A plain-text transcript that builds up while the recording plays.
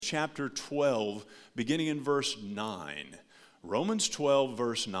chapter 12, beginning in verse 9. Romans 12,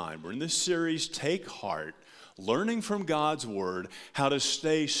 verse 9. We're in this series, Take Heart, learning from God's Word how to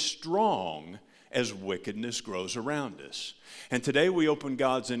stay strong as wickedness grows around us. And today we open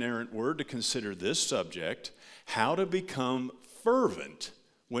God's inerrant Word to consider this subject, how to become fervent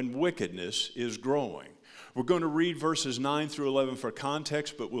when wickedness is growing. We're going to read verses 9 through 11 for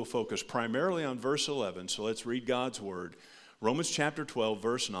context, but we'll focus primarily on verse 11. So let's read God's Word. Romans chapter 12,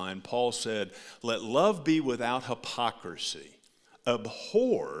 verse 9, Paul said, "Let love be without hypocrisy.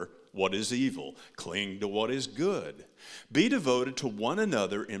 Abhor what is evil. Cling to what is good. Be devoted to one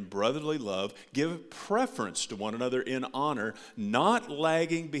another in brotherly love. Give preference to one another in honor, not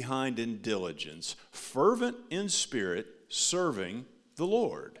lagging behind in diligence, fervent in spirit, serving the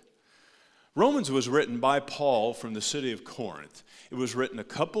Lord." Romans was written by Paul from the city of Corinth. It was written a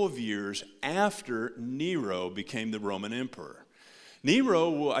couple of years after Nero became the Roman emperor.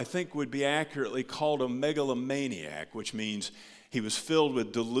 Nero, I think, would be accurately called a megalomaniac, which means he was filled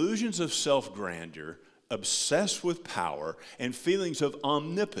with delusions of self-grandeur, obsessed with power, and feelings of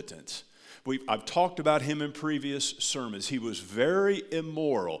omnipotence. I've talked about him in previous sermons. He was very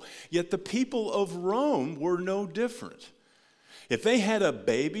immoral, yet the people of Rome were no different. If they had a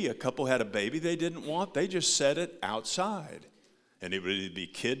baby, a couple had a baby they didn't want, they just set it outside. And it would either be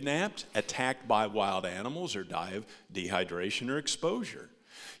kidnapped, attacked by wild animals, or die of dehydration or exposure.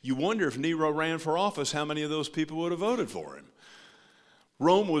 You wonder if Nero ran for office, how many of those people would have voted for him?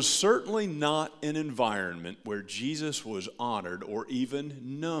 Rome was certainly not an environment where Jesus was honored or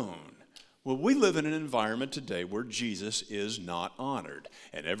even known. Well, we live in an environment today where Jesus is not honored.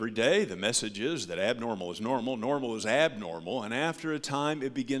 And every day the message is that abnormal is normal, normal is abnormal, and after a time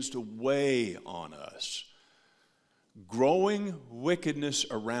it begins to weigh on us. Growing wickedness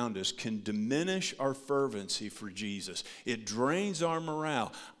around us can diminish our fervency for Jesus. It drains our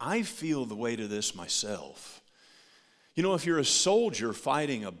morale. I feel the weight of this myself. You know, if you're a soldier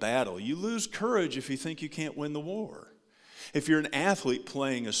fighting a battle, you lose courage if you think you can't win the war. If you're an athlete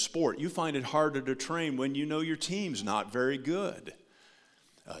playing a sport, you find it harder to train when you know your team's not very good.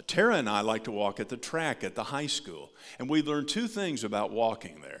 Tara and I like to walk at the track at the high school, and we learned two things about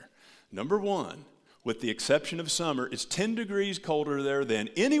walking there. Number one, with the exception of summer, it's 10 degrees colder there than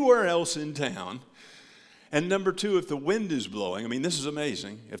anywhere else in town. And number two, if the wind is blowing, I mean, this is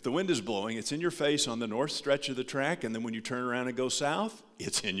amazing. If the wind is blowing, it's in your face on the north stretch of the track, and then when you turn around and go south,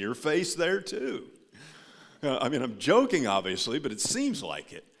 it's in your face there too. I'm joking, obviously, but it seems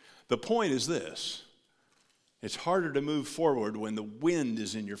like it. The point is this: it's harder to move forward when the wind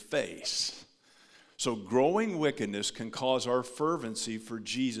is in your face. So growing wickedness can cause our fervency for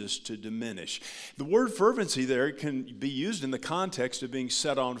Jesus to diminish. The word fervency there can be used in the context of being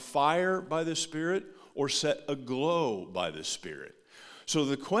set on fire by the Spirit or set aglow by the Spirit. So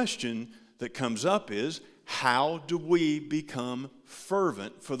the question that comes up is, how do we become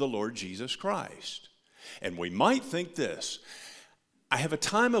fervent for the Lord Jesus Christ? And we might think this: I have a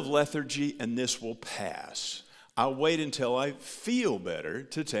time of lethargy and this will pass. I'll wait until I feel better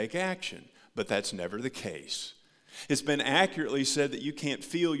to take action. But that's never the case. It's been accurately said that you can't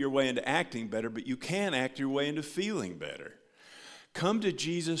feel your way into acting better, but you can act your way into feeling better. Come to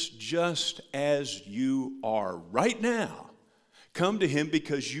Jesus just as you are right now. Come to him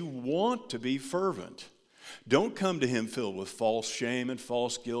because you want to be fervent. Don't come to him filled with false shame and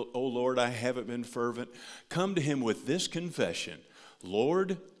false guilt. Oh, Lord, I haven't been fervent. Come to him with this confession: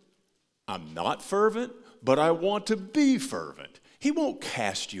 Lord, I'm not fervent, but I want to be fervent. He won't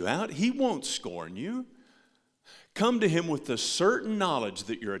cast you out. He won't scorn you. Come to him with the certain knowledge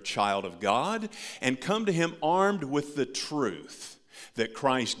that you're a child of God, and come to him armed with the truth that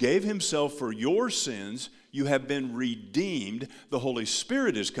Christ gave himself for your sins. You have been redeemed. The Holy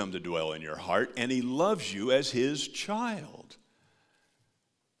Spirit has come to dwell in your heart, and he loves you as his child.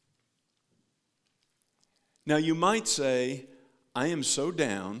 Now you might say, I am so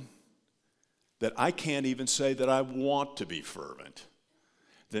down that I can't even say that I want to be fervent.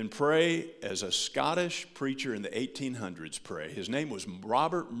 Then pray as a Scottish preacher in the 1800s prayed. His name was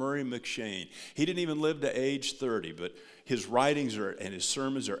Robert Murray McCheyne. He didn't even live to age 30, but his writings and his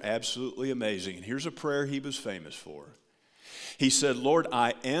sermons are absolutely amazing. And here's a prayer he was famous for. He said, Lord,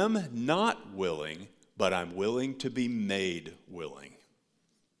 I am not willing, but I'm willing to be made willing.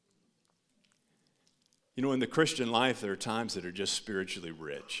 You know, in the Christian life, there are times that are just spiritually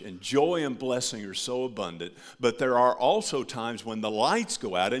rich, and joy and blessing are so abundant, but there are also times when the lights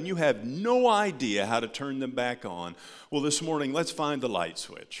go out and you have no idea how to turn them back on. Well, this morning, let's find the light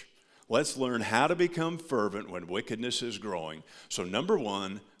switch. Let's learn how to become fervent when wickedness is growing. So number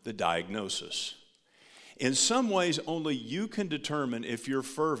one, the diagnosis. In some ways, only you can determine if you're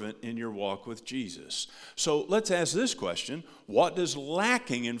fervent in your walk with Jesus. So let's ask this question: what does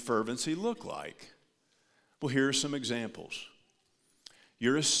lacking in fervency look like? Well, here are some examples.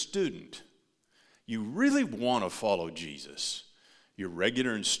 You're a student. You really want to follow Jesus. You're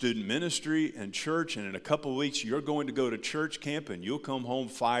regular in student ministry and church, and in a couple of weeks you're going to go to church camp and you'll come home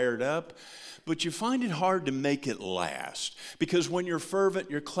fired up. But you find it hard to make it last, because when you're fervent,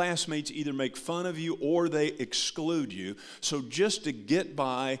 your classmates either make fun of you or they exclude you. So just to get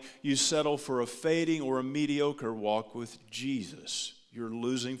by, you settle for a fading or a mediocre walk with Jesus. You're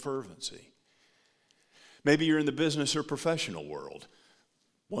losing fervency. Maybe you're in the business or professional world.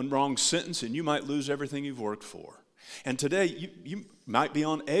 One wrong sentence and you might lose everything you've worked for. And today you might be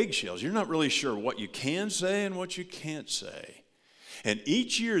on eggshells. You're not really sure what you can say and what you can't say. And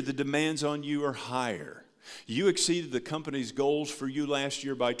each year the demands on you are higher. You exceeded the company's goals for you last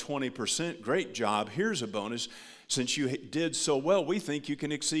year by 20%. Great job. Here's a bonus. Since you did so well, we think you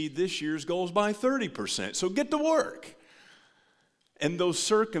can exceed this year's goals by 30%. So get to work. And those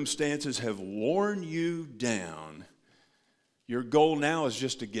circumstances have worn you down. Your goal now is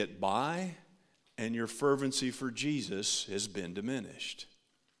just to get by, and your fervency for Jesus has been diminished.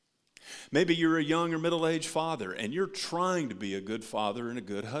 Maybe you're a young or middle-aged father, and you're trying to be a good father and a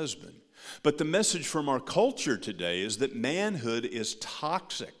good husband. But the message from our culture today is that manhood is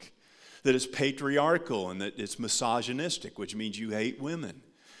toxic, that it's patriarchal, and that it's misogynistic, which means you hate women.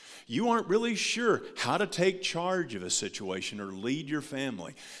 You aren't really sure how to take charge of a situation or lead your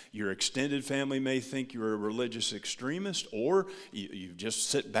family. Your extended family may think you're a religious extremist, or you just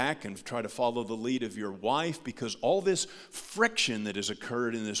sit back and try to follow the lead of your wife, because all this friction that has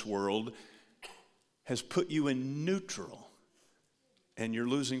occurred in this world has put you in neutral, and you're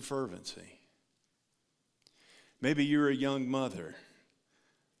losing fervency. Maybe you're a young mother.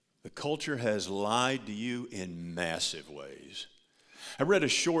 The culture has lied to you in massive ways. I read a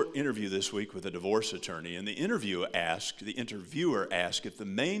short interview this week with a divorce attorney, and the interviewer asked if the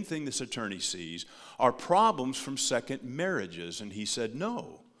main thing this attorney sees are problems from second marriages, and he said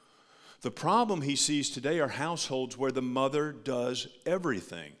no. The problem he sees today are households where the mother does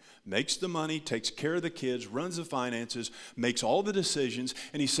everything, makes the money, takes care of the kids, runs the finances, makes all the decisions,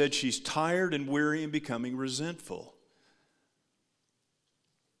 and he said she's tired and weary and becoming resentful.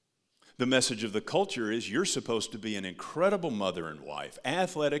 The message of the culture is you're supposed to be an incredible mother and wife,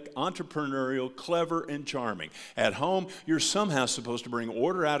 athletic, entrepreneurial, clever, and charming. At home, you're somehow supposed to bring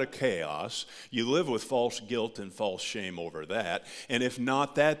order out of chaos. You live with false guilt and false shame over that. And if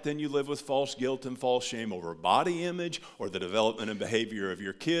not that, then you live with false guilt and false shame over body image or the development and behavior of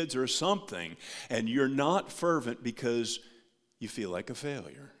your kids or something. And you're not fervent because you feel like a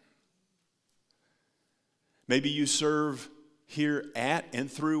failure. Maybe you serve here at and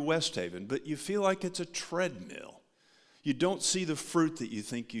through West Haven, but you feel like it's a treadmill. You don't see the fruit that you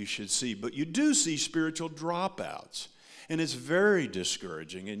think you should see, but you do see spiritual dropouts, and it's very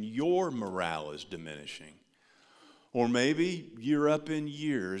discouraging, and your morale is diminishing. Or maybe you're up in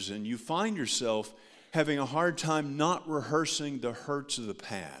years and you find yourself having a hard time not rehearsing the hurts of the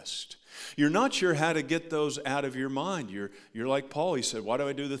past. You're not sure how to get those out of your mind. You're like Paul. He said, why do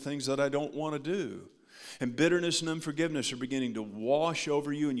I do the things that I don't want to do? And bitterness and unforgiveness are beginning to wash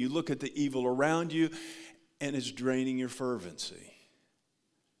over you, and you look at the evil around you, and it's draining your fervency.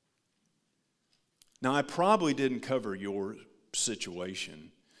 Now, I probably didn't cover your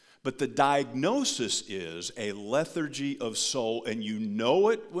situation, but the diagnosis is a lethargy of soul, and you know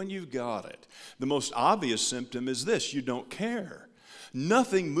it when you've got it. The most obvious symptom is this: you don't care.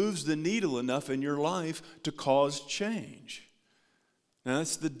 Nothing moves the needle enough in your life to cause change. Now,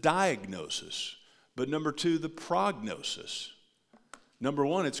 that's the diagnosis. But number two, the prognosis. Number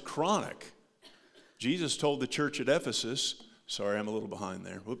one, it's chronic. Jesus told the church at Ephesus, sorry, I'm a little behind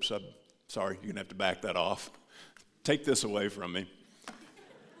there. Whoops, I'm sorry, you're going to have to back that off. Take this away from me.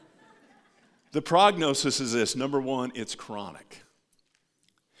 The prognosis is this. Number one, it's chronic.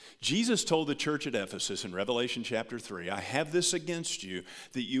 Jesus told the church at Ephesus in Revelation chapter 3, I have this against you,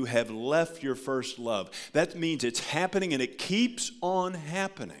 that you have left your first love. That means it's happening and it keeps on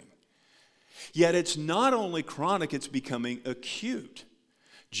happening. Yet it's not only chronic, it's becoming acute.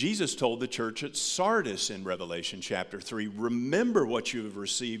 Jesus told the church at Sardis in Revelation chapter 3, remember what you have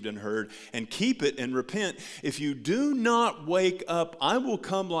received and heard, and keep it and repent. If you do not wake up, I will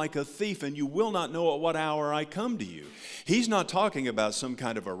come like a thief, and you will not know at what hour I come to you. He's not talking about some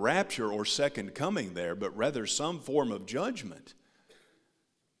kind of a rapture or second coming there, but rather some form of judgment.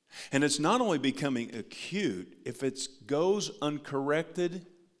 And it's not only becoming acute, if it goes uncorrected,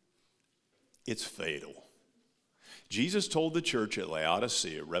 it's fatal. Jesus told the church at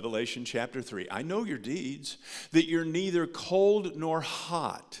Laodicea, Revelation chapter 3, I know your deeds, that you're neither cold nor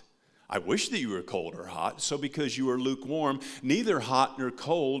hot. I wish that you were cold or hot, so because you are lukewarm, neither hot nor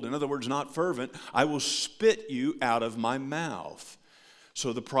cold, in other words, not fervent, I will spit you out of my mouth.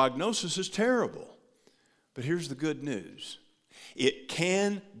 So the prognosis is terrible. But here's the good news. It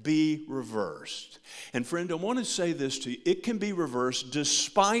can be reversed. And friend, I want to say this to you. It can be reversed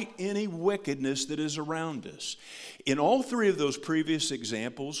despite any wickedness that is around us. In all three of those previous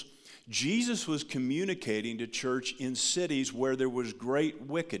examples, Jesus was communicating to church in cities where there was great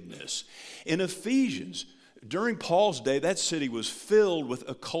wickedness. In Ephesians, during Paul's day, that city was filled with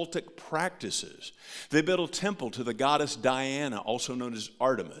occultic practices. They built a temple to the goddess Diana, also known as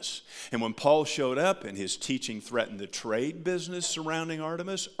Artemis. And when Paul showed up and his teaching threatened the trade business surrounding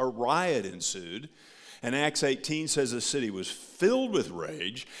Artemis, a riot ensued. And Acts 18 says the city was filled with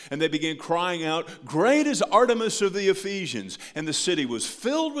rage, and they began crying out, "Great is Artemis of the Ephesians!" And the city was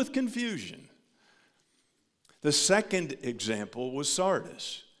filled with confusion. The second example was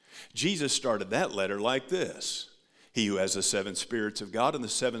Sardis. Jesus started that letter like this. He who has the seven spirits of God and the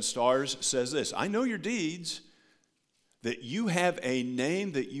seven stars says this, I know your deeds, that you have a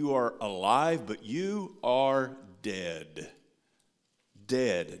name, that you are alive, but you are dead.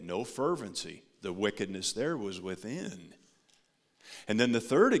 Dead, no fervency. The wickedness there was within. And then the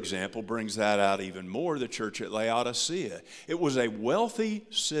third example brings that out even more, the church at Laodicea. It was a wealthy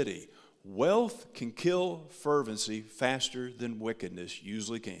city. Wealth can kill fervency faster than wickedness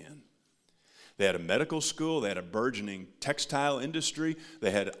usually can. They had a medical school. They had a burgeoning textile industry.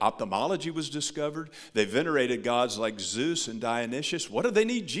 They had ophthalmology was discovered. They venerated gods like Zeus and Dionysius. What did they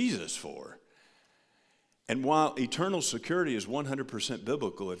need Jesus for? And while eternal security is 100%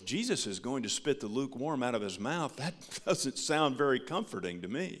 biblical, if Jesus is going to spit the lukewarm out of his mouth, that doesn't sound very comforting to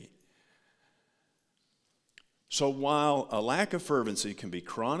me. So while a lack of fervency can be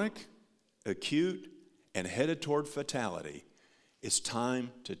chronic, acute, and headed toward fatality, it's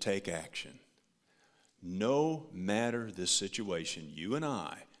time to take action. No matter the situation, you and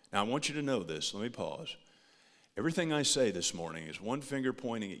I, now I want you to know this, let me pause. Everything I say this morning is one finger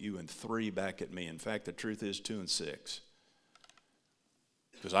pointing at you and three back at me. In fact, the truth is 2 and 6.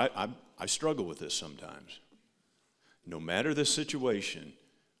 Because I struggle with this sometimes. No matter the situation,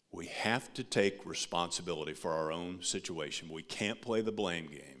 we have to take responsibility for our own situation. We can't play the blame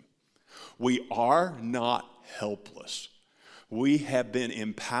game. We are not helpless. We have been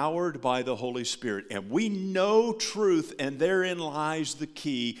empowered by the Holy Spirit, and we know truth, and therein lies the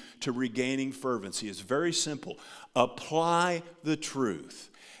key to regaining fervency. It's very simple. Apply the truth.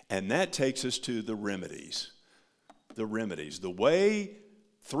 And that takes us to the remedies. The remedies.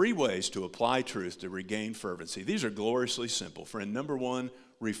 Three ways to apply truth to regain fervency. These are gloriously simple. Friend, number one,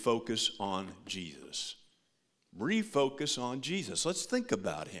 refocus on Jesus. Refocus on Jesus. Let's think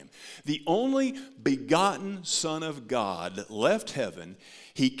about him. The only begotten Son of God left heaven.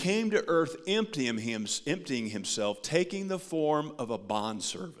 He came to earth emptying himself, taking the form of a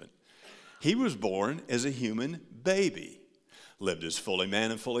bondservant. He was born as a human baby. Lived as fully man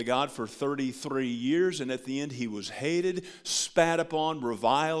and fully God for 33 years, and at the end he was hated, spat upon,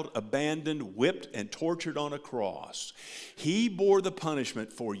 reviled, abandoned, whipped, and tortured on a cross. He bore the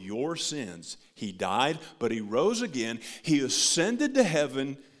punishment for your sins. He died, but he rose again. He ascended to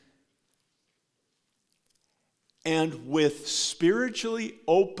heaven, and with spiritually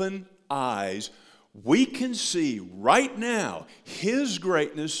open eyes, we can see right now his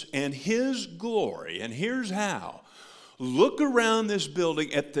greatness and his glory. And here's how. Look around this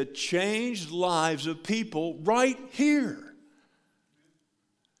building at the changed lives of people right here.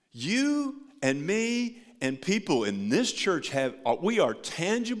 You and me and people in this church we are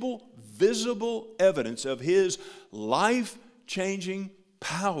tangible, visible evidence of his life-changing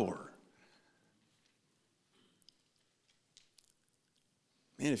power.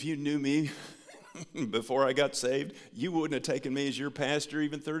 Man, if you knew me before I got saved, you wouldn't have taken me as your pastor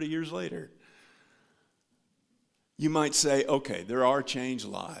even 30 years later. You might say, okay, there are changed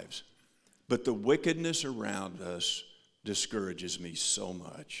lives, but the wickedness around us discourages me so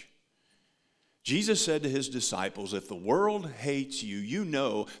much. Jesus said to his disciples, if the world hates you, you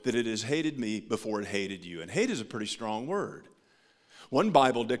know that it has hated me before it hated you. And hate is a pretty strong word. One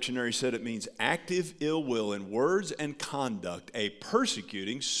Bible dictionary said it means active ill will in words and conduct, a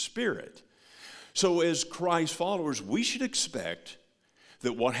persecuting spirit. So as Christ followers, we should expect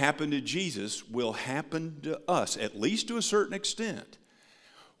that what happened to Jesus will happen to us, at least to a certain extent.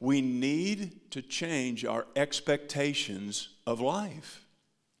 We need to change our expectations of life.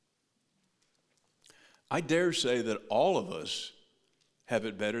 I dare say that all of us have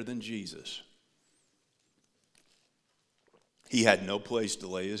it better than Jesus. He had no place to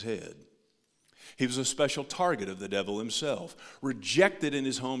lay his head. He was a special target of the devil himself, rejected in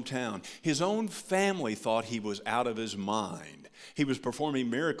his hometown. His own family thought he was out of his mind. He was performing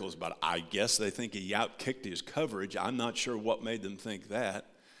miracles, but I guess they think he outkicked his coverage. I'm not sure what made them think that.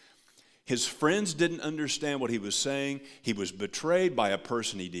 His friends didn't understand what he was saying. He was betrayed by a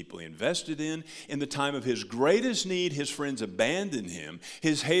person he deeply invested in. In the time of his greatest need, his friends abandoned him.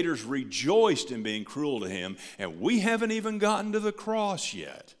 His haters rejoiced in being cruel to him, and we haven't even gotten to the cross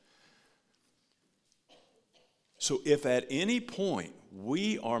yet. So if at any point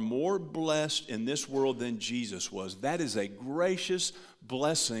we are more blessed in this world than Jesus was, that is a gracious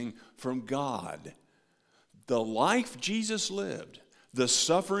blessing from God. The life Jesus lived, the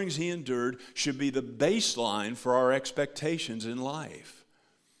sufferings he endured, should be the baseline for our expectations in life.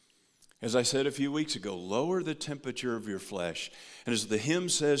 As I said a few weeks ago, lower the temperature of your flesh. And as the hymn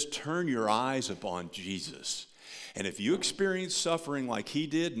says, turn your eyes upon Jesus. And if you experience suffering like he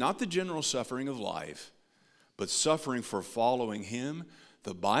did, not the general suffering of life, but suffering for following him,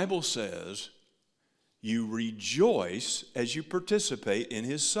 the Bible says you rejoice as you participate in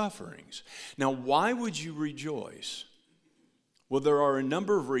his sufferings. Now, why would you rejoice? Well, there are a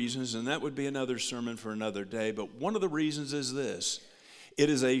number of reasons, and that would be another sermon for another day, but one of the reasons is this. It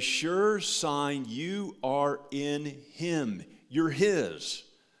is a sure sign you are in him. You're his.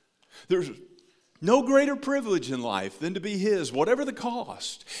 There's no greater privilege in life than to be his, whatever the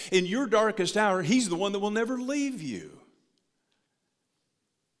cost. In your darkest hour, he's the one that will never leave you.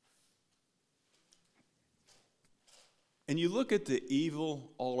 And you look at the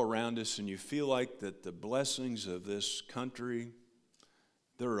evil all around us and you feel like that the blessings of this country,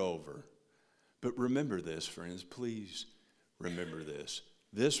 they're over. But remember this, friends, please remember this.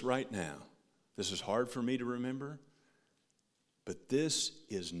 This right now, this is hard for me to remember, but this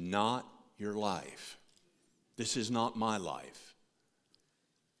is not your life. This is not my life.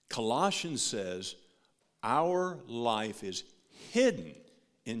 Colossians says our life is hidden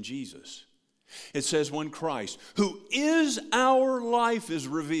in Jesus. It says when Christ, who is our life, is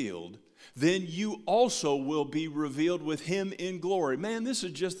revealed, then you also will be revealed with him in glory. Man, this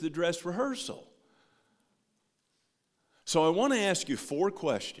is just the dress rehearsal. So I want to ask you 4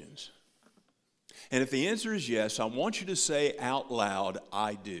 questions. And if the answer is yes, I want you to say out loud,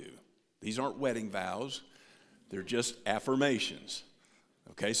 I do. These aren't wedding vows. They're just affirmations.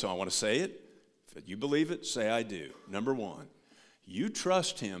 Okay, so I want to say it. If you believe it, say I do. Number 1, you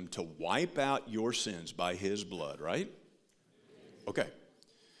trust him to wipe out your sins by his blood, right? Okay.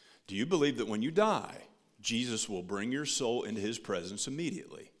 Do you believe that when you die, Jesus will bring your soul into his presence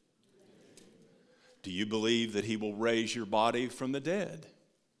immediately? Do you believe that he will raise your body from the dead?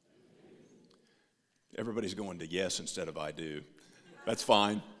 Everybody's going to yes instead of I do. That's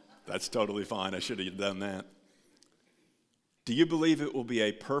fine. That's totally fine. I should have done that. Do you believe it will be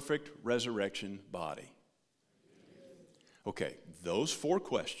a perfect resurrection body? Okay, those 4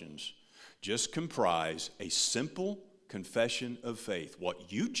 questions just comprise a simple confession of faith.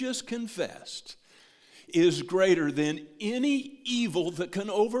 What you just confessed is greater than any evil that can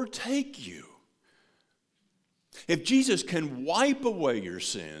overtake you. If Jesus can wipe away your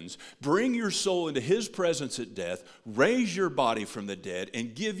sins, bring your soul into his presence at death, raise your body from the dead,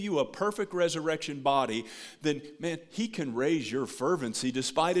 and give you a perfect resurrection body, then, man, he can raise your fervency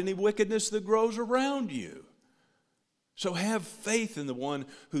despite any wickedness that grows around you. So have faith in the one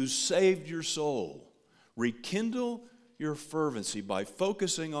who's saved your soul. Rekindle your fervency by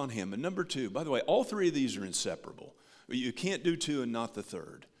focusing on him. And number 2, by the way, all 3 of these are inseparable. You can't do 2 and not the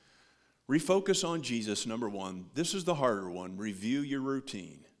third. Refocus on Jesus, number 1. This is the harder one. Review your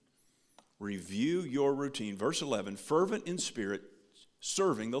routine. Review your routine. Verse 11, fervent in spirit,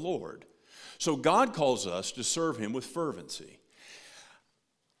 serving the Lord. So God calls us to serve him with fervency.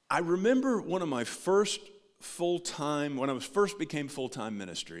 I remember one of my first when I first became full-time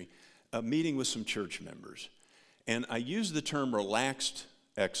ministry, a meeting with some church members. And I used the term relaxed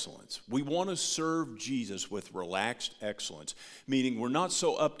excellence. We want to serve Jesus with relaxed excellence, meaning we're not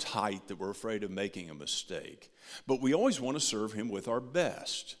so uptight that we're afraid of making a mistake, but we always want to serve him with our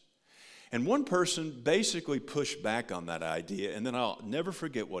best. And one person basically pushed back on that idea, and then I'll never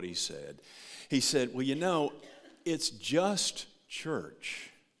forget what he said. He said, well, you know, it's just church.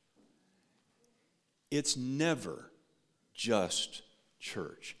 It's never just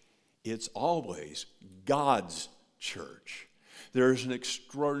church. It's always God's church. There's an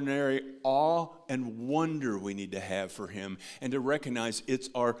extraordinary awe and wonder we need to have for him and to recognize it's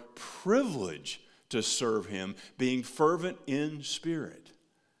our privilege to serve him, being fervent in spirit.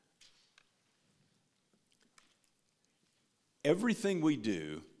 Everything we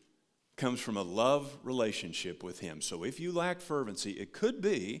do comes from a love relationship with him. So if you lack fervency, it could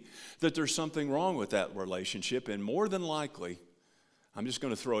be that there's something wrong with that relationship, and more than likely, I'm just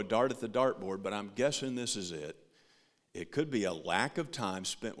going to throw a dart at the dartboard, but I'm guessing this is it. It could be a lack of time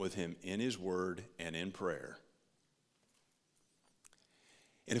spent with him in his word and in prayer.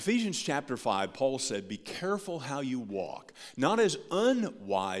 In Ephesians chapter 5, Paul said, "Be careful how you walk, not as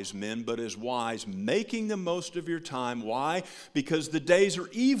unwise men, but as wise, making the most of your time." Why? Because the days are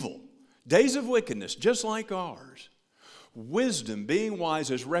evil, days of wickedness, just like ours. Wisdom, being wise,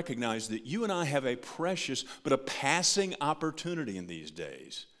 has recognized that you and I have a precious but a passing opportunity in these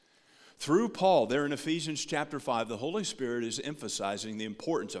days. Through Paul, there in Ephesians chapter 5, the Holy Spirit is emphasizing the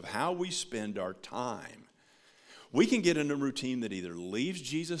importance of how we spend our time. We can get in a routine that either leaves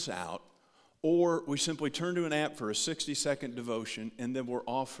Jesus out, or we simply turn to an app for a 60-second devotion and then we're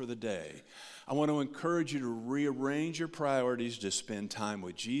off for the day. I want to encourage you to rearrange your priorities to spend time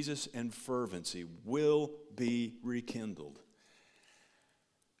with Jesus, and fervency will be rekindled.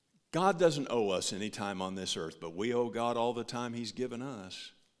 God doesn't owe us any time on this earth, but we owe God all the time he's given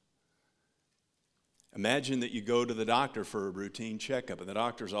us. Imagine that you go to the doctor for a routine checkup and the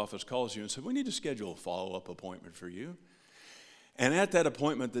doctor's office calls you and says, "We need to schedule a follow-up appointment for you." And at that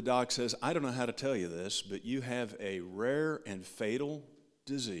appointment, the doc says, "I don't know how to tell you this, but you have a rare and fatal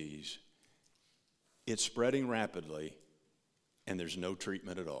disease. It's spreading rapidly, and there's no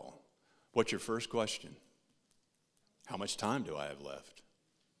treatment at all." What's your first question? How much time do I have left?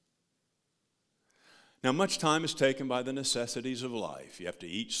 Now, much time is taken by the necessities of life. You have to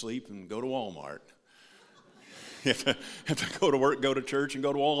eat, sleep, and go to Walmart. You have to go to work, go to church, and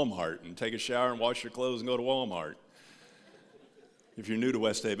go to Walmart, and take a shower and wash your clothes and go to Walmart. If you're new to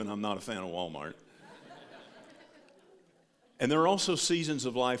West Haven, I'm not a fan of Walmart. And there are also seasons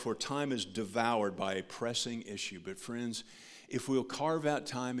of life where time is devoured by a pressing issue. But friends, if we'll carve out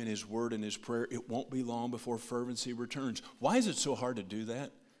time in his word and his prayer, it won't be long before fervency returns. Why is it so hard to do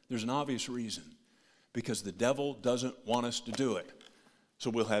that? There's an obvious reason. Because the devil doesn't want us to do it.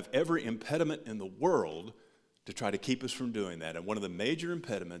 So we'll have every impediment in the world to try to keep us from doing that. And one of the major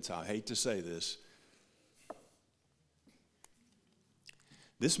impediments, I hate to say this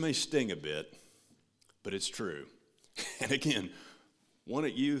may sting a bit, but it's true. And again, one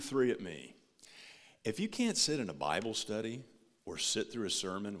at you, three at me. If you can't sit in a Bible study or sit through a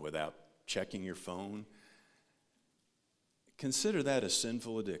sermon without checking your phone, consider that a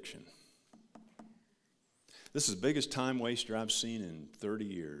sinful addiction. This is the biggest time waster I've seen in 30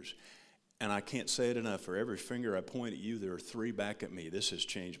 years. And I can't say it enough. For every finger I point at you, there are three back at me. This has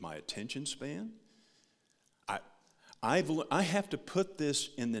changed my attention span. I have to put this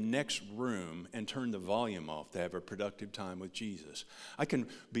in the next room and turn the volume off to have a productive time with Jesus. I can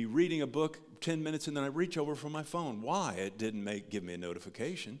be reading a book 10 minutes and then I reach over for my phone. Why? It didn't give me a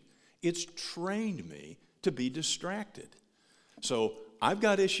notification. It's trained me to be distracted. So I've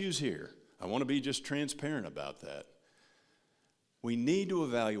got issues here. I want to be just transparent about that. We need to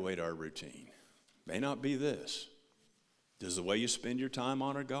evaluate our routine. May not be this. Does the way you spend your time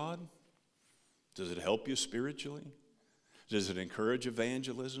honor God? Does it help you spiritually? Does it encourage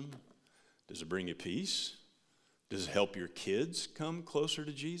evangelism? Does it bring you peace? Does it help your kids come closer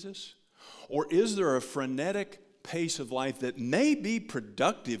to Jesus? Or is there a frenetic pace of life that may be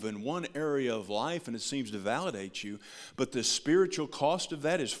productive in one area of life and it seems to validate you, but the spiritual cost of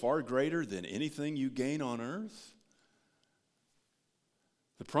that is far greater than anything you gain on earth?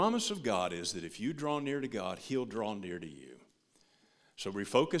 The promise of God is that if you draw near to God, he'll draw near to you. So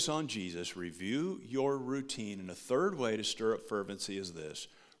refocus on Jesus, review your routine, and a third way to stir up fervency is this: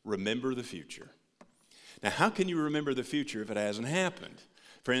 remember the future. Now, how can you remember the future if it hasn't happened?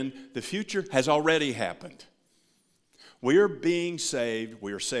 Friend, the future has already happened. We are being saved.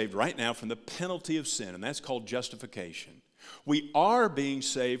 We are saved right now from the penalty of sin, and that's called justification. We are being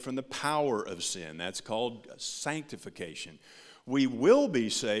saved from the power of sin. That's called sanctification. We will be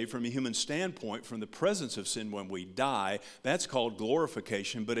saved from a human standpoint from the presence of sin when we die. That's called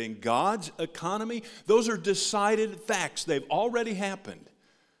glorification. But in God's economy, those are decided facts. They've already happened.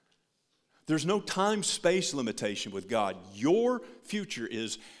 There's no time-space limitation with God. Your future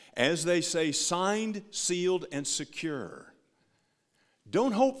is, as they say, signed, sealed, and secure.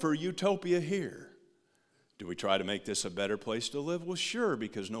 Don't hope for utopia here. Do we try to make this a better place to live? Well, sure,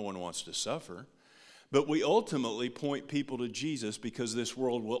 because no one wants to suffer. But we ultimately point people to Jesus because this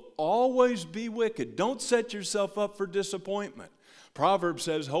world will always be wicked. Don't set yourself up for disappointment. Proverbs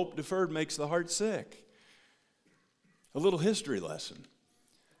says, hope deferred makes the heart sick. A little history lesson.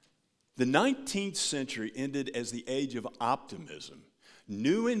 The 19th century ended as the age of optimism.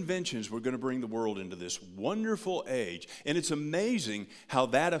 New inventions were going to bring the world into this wonderful age. And it's amazing how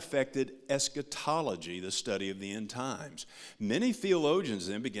that affected eschatology, the study of the end times. Many theologians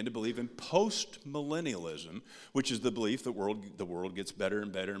then began to believe in post-millennialism, which is the belief that the world gets better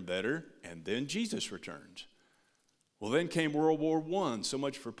and better and better, and then Jesus returns. Well, then came World War I, so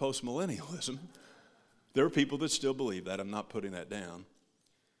much for post-millennialism. There are people that still believe that. I'm not putting that down.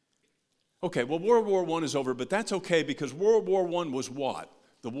 Okay, well, World War I is over, but that's okay because World War I was what?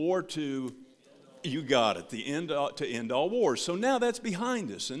 The war to, you got it, to end all wars. So now that's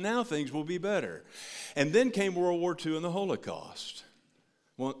behind us, and now things will be better. And then came World War II and the Holocaust.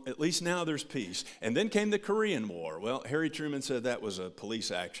 Well, at least now there's peace. And then came the Korean War. Well, Harry Truman said that was a police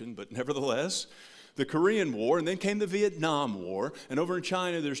action, but nevertheless, the Korean War, and then came the Vietnam War. And over in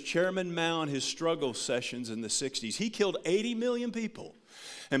China, there's Chairman Mao and his struggle sessions in the 60s. He killed 80 million people.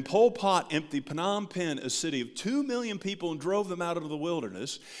 And Pol Pot emptied Phnom Penh, a city of 2 million people, and drove them out of the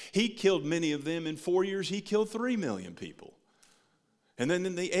wilderness. He killed many of them. In 4 years, he killed 3 million people. And then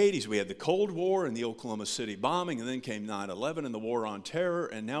in the 80s, we had the Cold War and the Oklahoma City bombing, and then came 9/11 and the war on terror,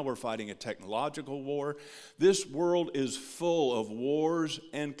 and now we're fighting a technological war. This world is full of wars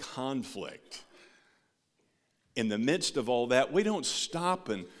and conflict. In the midst of all that, we don't stop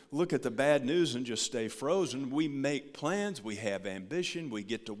and look at the bad news and just stay frozen. We make plans, we have ambition, we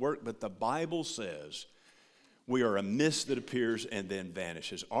get to work, but the Bible says we are a mist that appears and then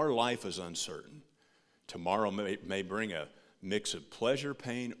vanishes. Our life is uncertain. Tomorrow may bring a mix of pleasure,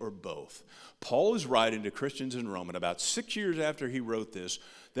 pain, or both. Paul is writing to Christians in Rome, and about 6 years after he wrote this,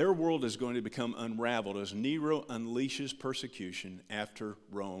 their world is going to become unraveled as Nero unleashes persecution after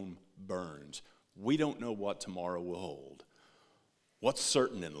Rome burns. We don't know what tomorrow will hold. What's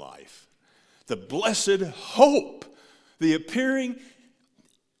certain in life? The blessed hope, the appearing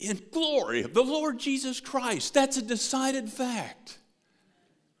in glory of the Lord Jesus Christ. That's a decided fact.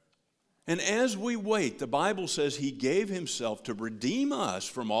 And as we wait, the Bible says he gave himself to redeem us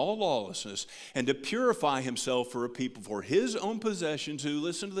from all lawlessness and to purify himself for a people for his own possessions who,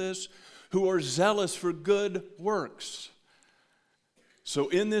 listen to this, who are zealous for good works. So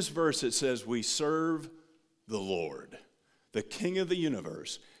in this verse it says we serve the Lord, the King of the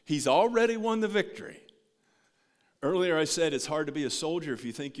universe. He's already won the victory. Earlier I said it's hard to be a soldier if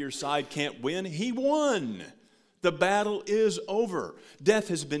you think your side can't win. He won. The battle is over. Death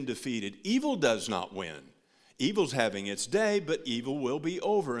has been defeated. Evil does not win. Evil's having its day, but evil will be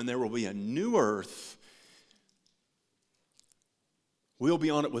over, and there will be a new earth. We'll be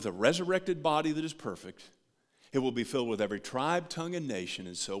on it with a resurrected body that is perfect. It will be filled with every tribe, tongue, and nation,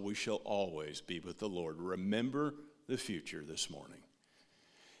 and so we shall always be with the Lord. Remember the future this morning.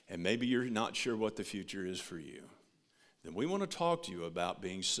 And maybe you're not sure what the future is for you. Then we want to talk to you about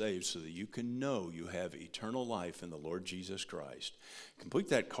being saved so that you can know you have eternal life in the Lord Jesus Christ. Complete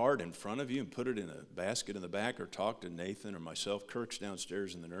that card in front of you and put it in a basket in the back, or talk to Nathan or myself. Kirk's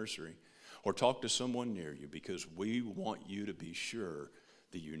downstairs in the nursery. Or talk to someone near you, because we want you to be sure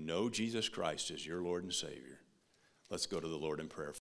that you know Jesus Christ is your Lord and Savior. Let's go to the Lord in prayer.